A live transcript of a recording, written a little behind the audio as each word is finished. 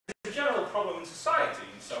problem in society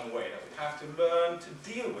in some way, that we have to learn to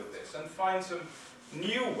deal with this and find some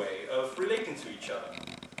new way of relating to each other.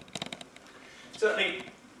 Certainly,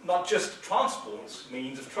 not just transport,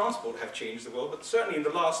 means of transport have changed the world, but certainly in the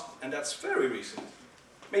last, and that's very recent,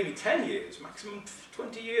 maybe 10 years, maximum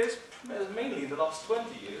 20 years, mainly in the last 20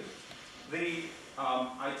 years, the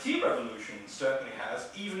IT revolution certainly has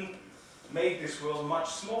even made this world much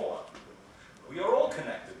smaller. We are all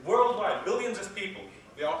connected, worldwide, billions of people.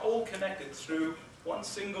 We are all connected through one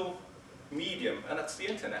single medium, and that's the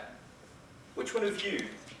internet. Which one of you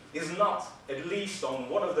is not at least on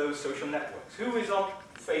one of those social networks? Who is on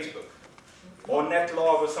Facebook? Or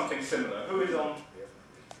Netlog or something similar? Who is on?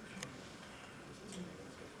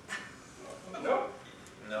 No?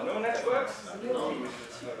 No networks?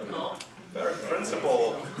 No. Very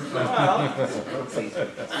principled. Well, I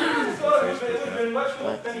thought it would have been many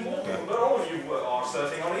more people, but all of you are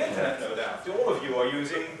surfing on the internet, no doubt. All of you are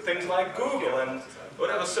using things like Google and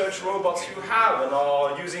whatever search robots you have, and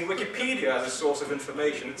are using Wikipedia as a source of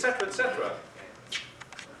information, etc., etc.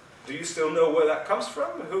 Do you still know where that comes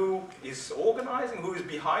from? Who is organizing? Who is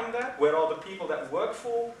behind that? Where are the people that work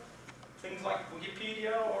for things like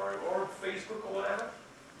Wikipedia or Facebook or whatever?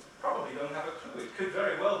 Probably don't have a clue. It could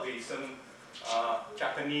very well be some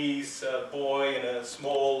Japanese boy in a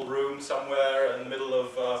small room somewhere in the middle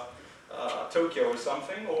of Tokyo or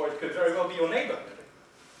something, or it could very well be your neighbor.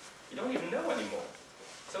 You don't even know anymore.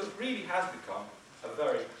 So it really has become a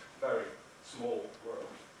very, very small world.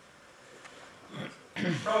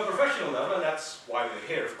 From a professional level, and that's why we're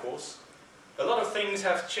here, of course, a lot of things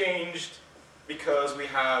have changed because we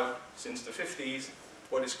have, since the 50s,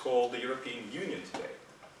 what is called the European Union today.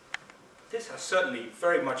 This has certainly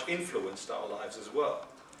very much influenced our lives as well.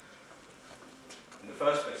 In the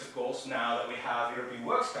first place, of course, now that we have the European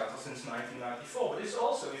Works Council since 1994, but this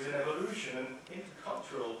also is an evolution, an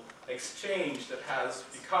intercultural exchange that has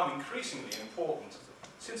become increasingly important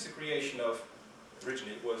since the creation of,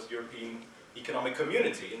 originally it was European Economic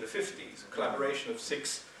Community in the 50s, a collaboration of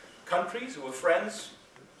 6 countries who were friends,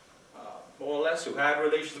 more or less, who had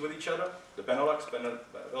relations with each other, the Benelux,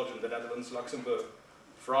 Belgium, the Netherlands, Luxembourg,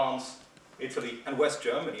 France, Italy, and West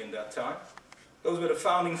Germany in that time. Those were the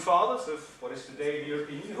founding fathers of what is today the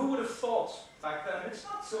European Union. Who would have thought back then, and it's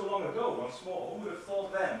not so long ago, once more, who would have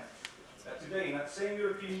thought then that today in that same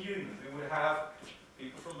European Union we would have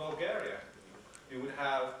people from Bulgaria, we would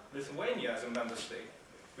have Lithuania as a member state,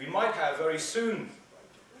 we might have very soon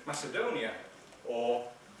Macedonia, or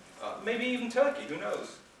maybe even Turkey, who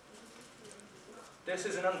knows. This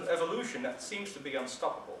is an evolution that seems to be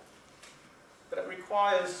unstoppable, but it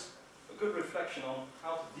requires a good reflection on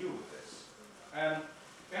how to deal with this. And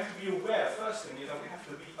we have to be aware, first thing, we have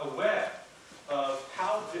to be aware of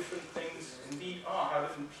how different things indeed are, how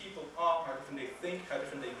different people are, how different they think, how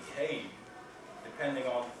different they behave, depending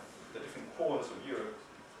on the different corners of Europe.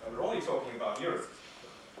 And we're only talking about Europe,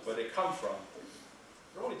 where they come from.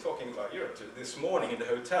 We're only talking about Europe. This morning in the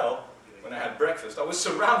hotel, when I had breakfast, I was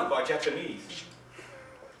surrounded by Japanese.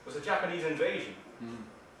 It was a Japanese invasion.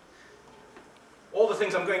 All the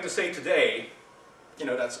things I'm going to say today, you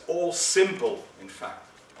know, that's all simple, in fact.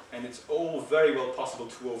 And it's all very well possible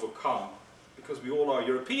to overcome, because we all are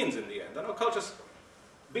Europeans in the end. And our cultures,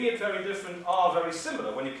 be it very different, are very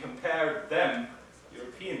similar when you compare them,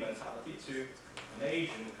 European mentality, to an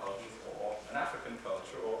Asian culture, or an African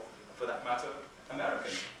culture, or, for that matter,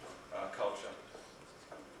 American culture.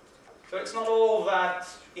 So it's not all that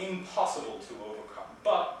impossible to overcome.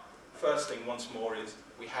 But first thing, once more, is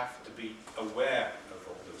we have to be aware of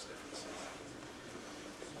all those differences.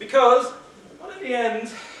 Because, well, in the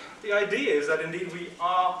end, the idea is that indeed we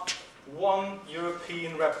are one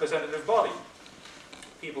European representative body.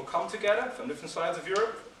 People come together from different sides of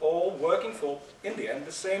Europe, all working for, in the end,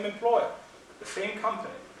 the same employer, the same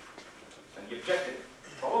company. And the objective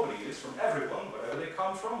probably is from everyone, wherever they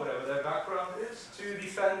come from, whatever their background is, to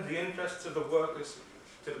defend the interests of the workers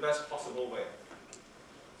to the best possible way.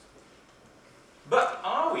 But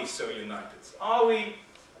are we so united? Are we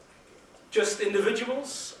just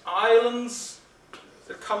individuals, islands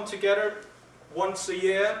that come together once a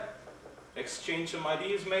year, exchange some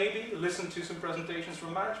ideas maybe, listen to some presentations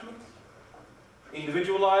from management?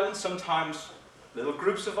 Individual islands, sometimes little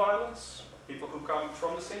groups of islands, people who come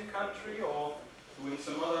from the same country or who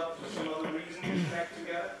for some other reason connect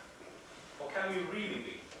together? Or can we really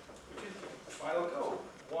be, which is the final goal,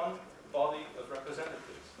 one body of representatives,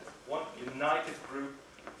 one united group,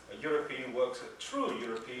 a European works, a true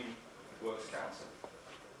European Works Council?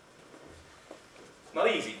 Not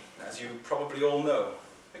easy, as you probably all know,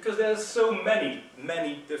 because there's so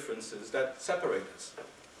many differences that separate us.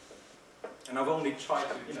 And I've only tried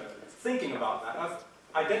to, thinking about that,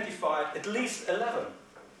 I've identified at least 11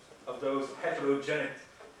 of those heterogenities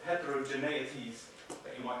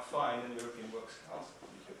that you might find in the European Works Council.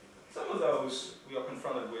 Some of those we are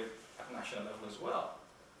confronted with at national level as well,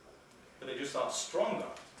 but they just are stronger,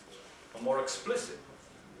 or more explicit,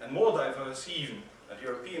 and more diverse even at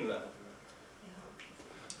European level.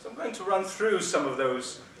 So I'm going to run through some of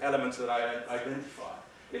those elements that I identified.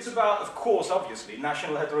 It's about, of course, obviously,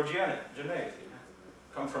 national heterogeneity.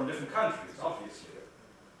 Come from different countries, obviously.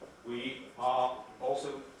 We are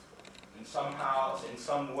also in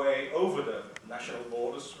some way over the national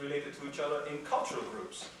borders related to each other in cultural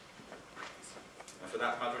groups. And for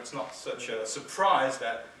that matter, it's not such a surprise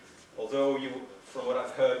that although you, from what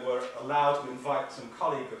I've heard, were allowed to invite some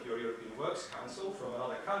colleague of your European Works Council from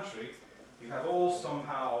another country, you have all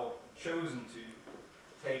somehow chosen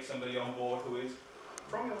to take somebody on board who is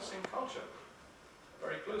from your same culture,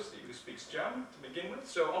 very closely, who speaks German to begin with.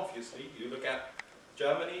 So obviously, you look at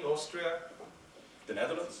Germany, Austria, the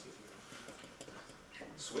Netherlands,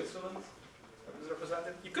 Switzerland, is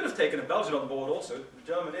represented. You could have taken a Belgian on board also.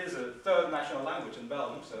 German is a third national language in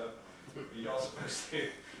Belgium, so you are supposed to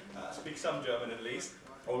speak some German at least,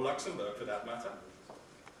 or Luxembourg for that matter.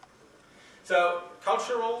 So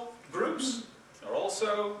cultural groups are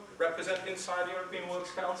also represented inside the European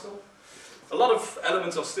Works Council. A lot of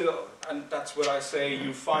elements are still, and that's what I say,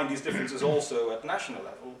 you find these differences also at national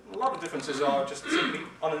level. A lot of differences are just simply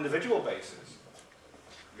on an individual basis.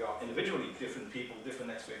 We are individually different people,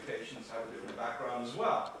 different expectations, have a different background as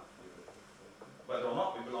well. Whether or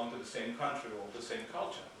not we belong to the same country or the same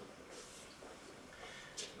culture.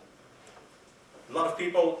 A lot of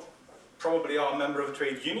people probably are a member of a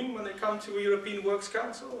trade union when they come to a European Works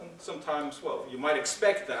Council, and sometimes, well, you might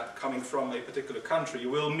expect that coming from a particular country, you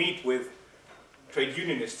will meet with trade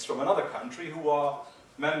unionists from another country who are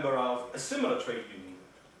member of a similar trade union,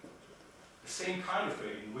 the same kind of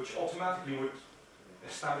trade union, which automatically would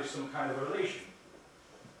establish some kind of a relation.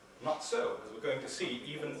 Not so, as we're going to see,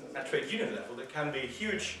 even at trade union level, there can be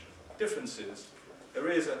huge differences. There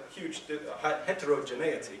is a huge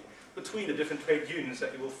heterogeneity between the different trade unions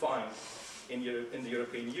that you will find in the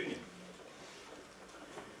European Union.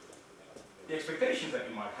 The expectations that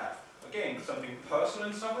you might have, again, something personal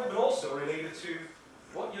in some way, but also related to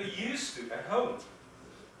what you're used to at home.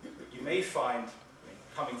 You may find,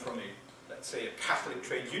 coming from let's say, a Catholic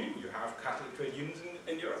trade union, you have Catholic trade unions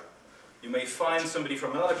in Europe. You may find somebody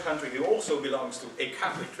from another country who also belongs to a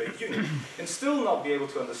Catholic trade union and still not be able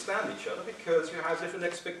to understand each other because you have different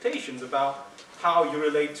expectations about how you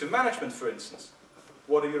relate to management, for instance.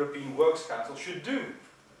 What a European Works Council should do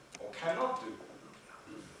or cannot do.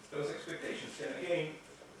 Those expectations can again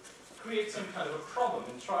create some kind of a problem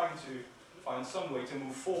in trying to find some way to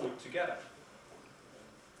move forward together.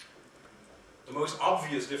 The most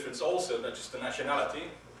obvious difference also, not just the nationality,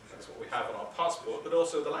 that's what we have on our passport, but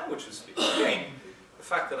also the language we speak. Again, the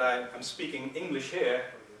fact that I'm speaking English here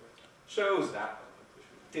shows that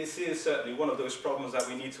this is certainly one of those problems that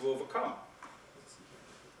we need to overcome.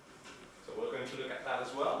 So we're going to look at that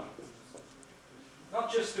as well.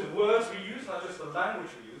 Not just the words we use, not just the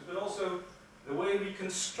language we use, but also the way we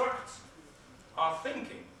construct our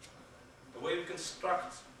thinking, the way we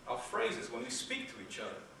construct our phrases when we speak to each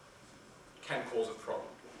other can cause a problem.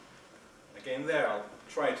 Again, there I'll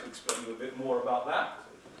try to explain you a bit more about that.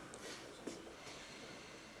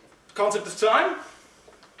 Concept of time.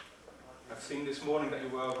 I've seen this morning that you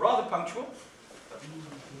were rather punctual.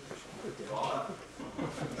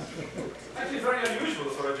 Actually very unusual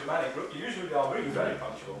for a Germanic group. Usually they are really very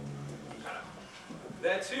punctual.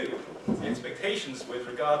 There too, the expectations with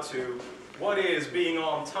regard to what is being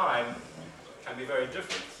on time can be very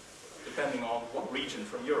different, depending on what region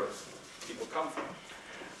from Europe people come from.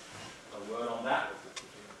 A word on that.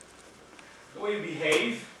 The way we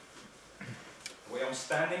behave, the way I'm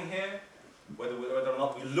standing here, whether or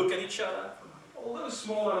not we look at each other, all those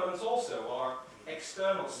small elements also are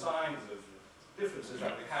external signs of differences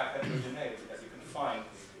that we have, heterogeneity, that you can find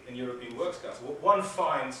in European Works Council. What one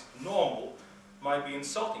finds normal might be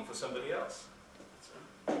insulting for somebody else.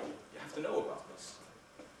 You have to know about this.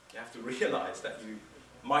 You have to realize that you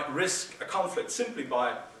might risk a conflict simply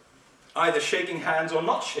by either shaking hands or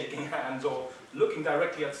not shaking hands, or looking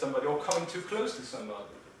directly at somebody, or coming too close to somebody.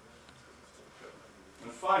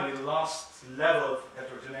 And finally, the last level of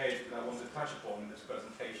heterogeneity that I want to touch upon in this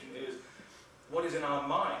presentation is what is in our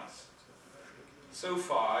minds. So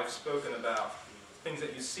far, I've spoken about things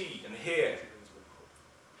that you see and hear,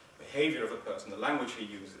 behavior of a person, the language he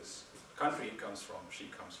uses, the country he comes from, she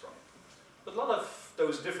comes from. But a lot of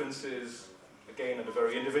those differences, again, at a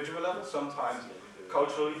very individual level, sometimes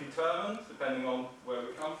culturally determined, depending on where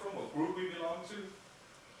we come from, or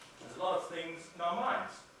our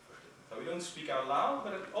minds. So we don't speak out loud,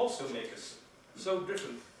 but it also makes us so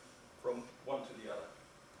different from one to the other.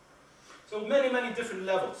 So many, many different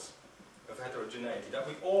levels of heterogeneity that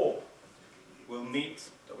we all will meet,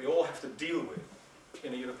 that we all have to deal with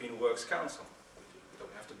in a European Works Council, that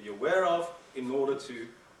we have to be aware of in order to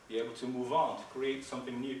be able to move on, to create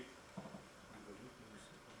something new.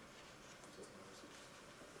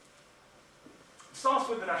 It starts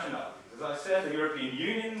with the nationalities. As I said, the European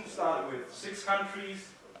Union started with 6 countries.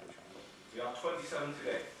 We are 27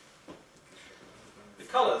 today. The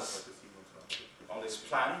colours on this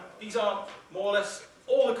plan, these are more or less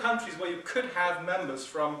all the countries where you could have members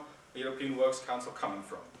from the European Works Council coming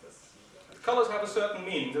from. The colours have a certain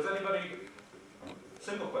meaning. Does anybody...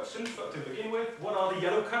 Simple question to begin with. What are the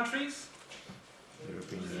yellow countries?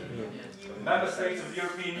 European Union. The member states of the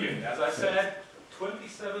European Union. As I said,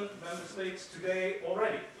 27 member states today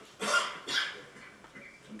already.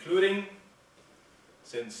 Including,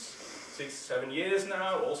 since 6-7 years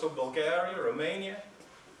now, also Bulgaria, Romania,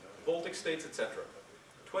 Baltic states, etc.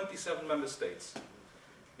 27 member states.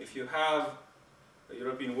 If you have a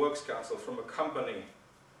European Works Council from a company,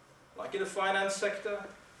 like in the finance sector,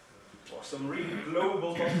 or some really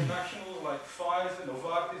global multinational like Pfizer,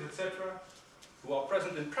 Novartis, etc., who are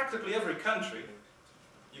present in practically every country,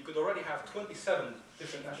 you could already have 27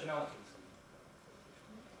 different nationalities.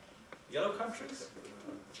 Yellow countries?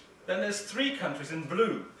 Then there's 3 countries in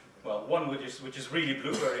blue. Well, one which is really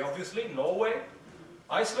blue, very obviously, Norway,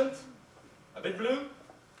 Iceland, a bit blue,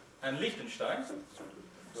 and Liechtenstein,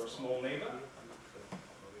 your small neighbor.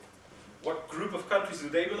 What group of countries do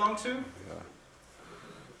they belong to?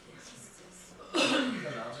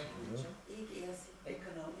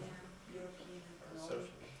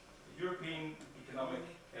 European Economic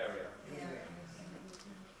Area.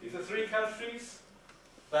 These are 3 countries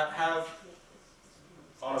that have,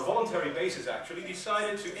 on a voluntary basis actually,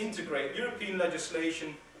 decided to integrate European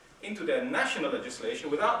legislation into their national legislation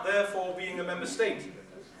without therefore being a member state.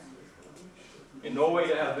 In Norway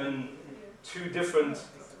there have been 2 different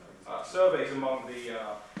surveys among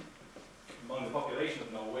the population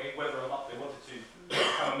of Norway, whether or not they wanted to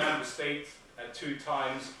become a member state. At 2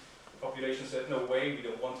 times the population said no way, we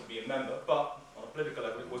don't want to be a member, but on a political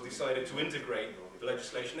level it was decided to integrate the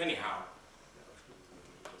legislation anyhow.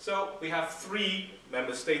 So we have 3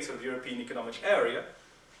 member states of the European Economic Area,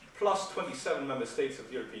 plus 27 member states of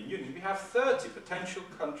the European Union. We have 30 potential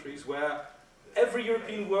countries where every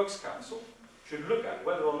European Works Council should look at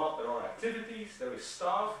whether or not there are activities, there is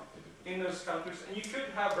staff in those countries, and you could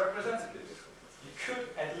have representatives. You could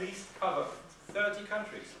at least cover 30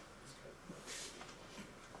 countries.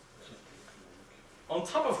 On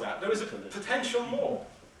top of that, there is a potential more.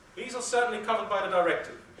 These are certainly covered by the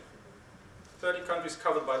directive. 30 countries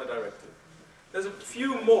covered by the directive. There's a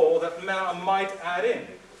few more that might add in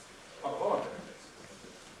on a voluntary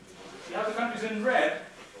basis. You have the countries in red: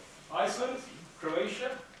 Iceland,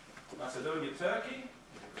 Croatia, Macedonia, Turkey.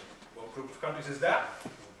 What group of countries is that?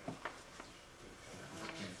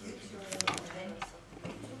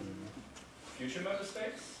 Future member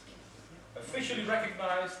states. Officially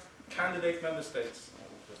recognized candidate member states.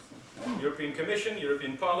 The European Commission,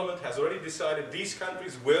 European Parliament has already decided these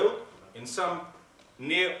countries will, in some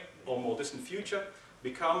near or more distant future,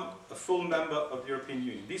 become a full member of the European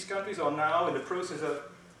Union. These countries are now in the process of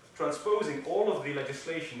transposing all of the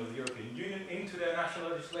legislation of the European Union into their national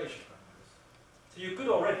legislation. So you could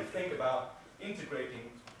already think about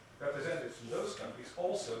integrating representatives from those countries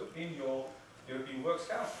also in your European Works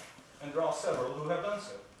Council. And there are several who have done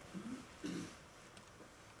so.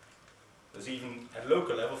 There's even, at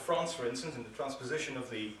local level, France, for instance, in the transposition of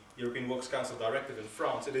the European Works Council Directive in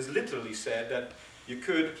France, it is literally said that you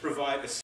could provide a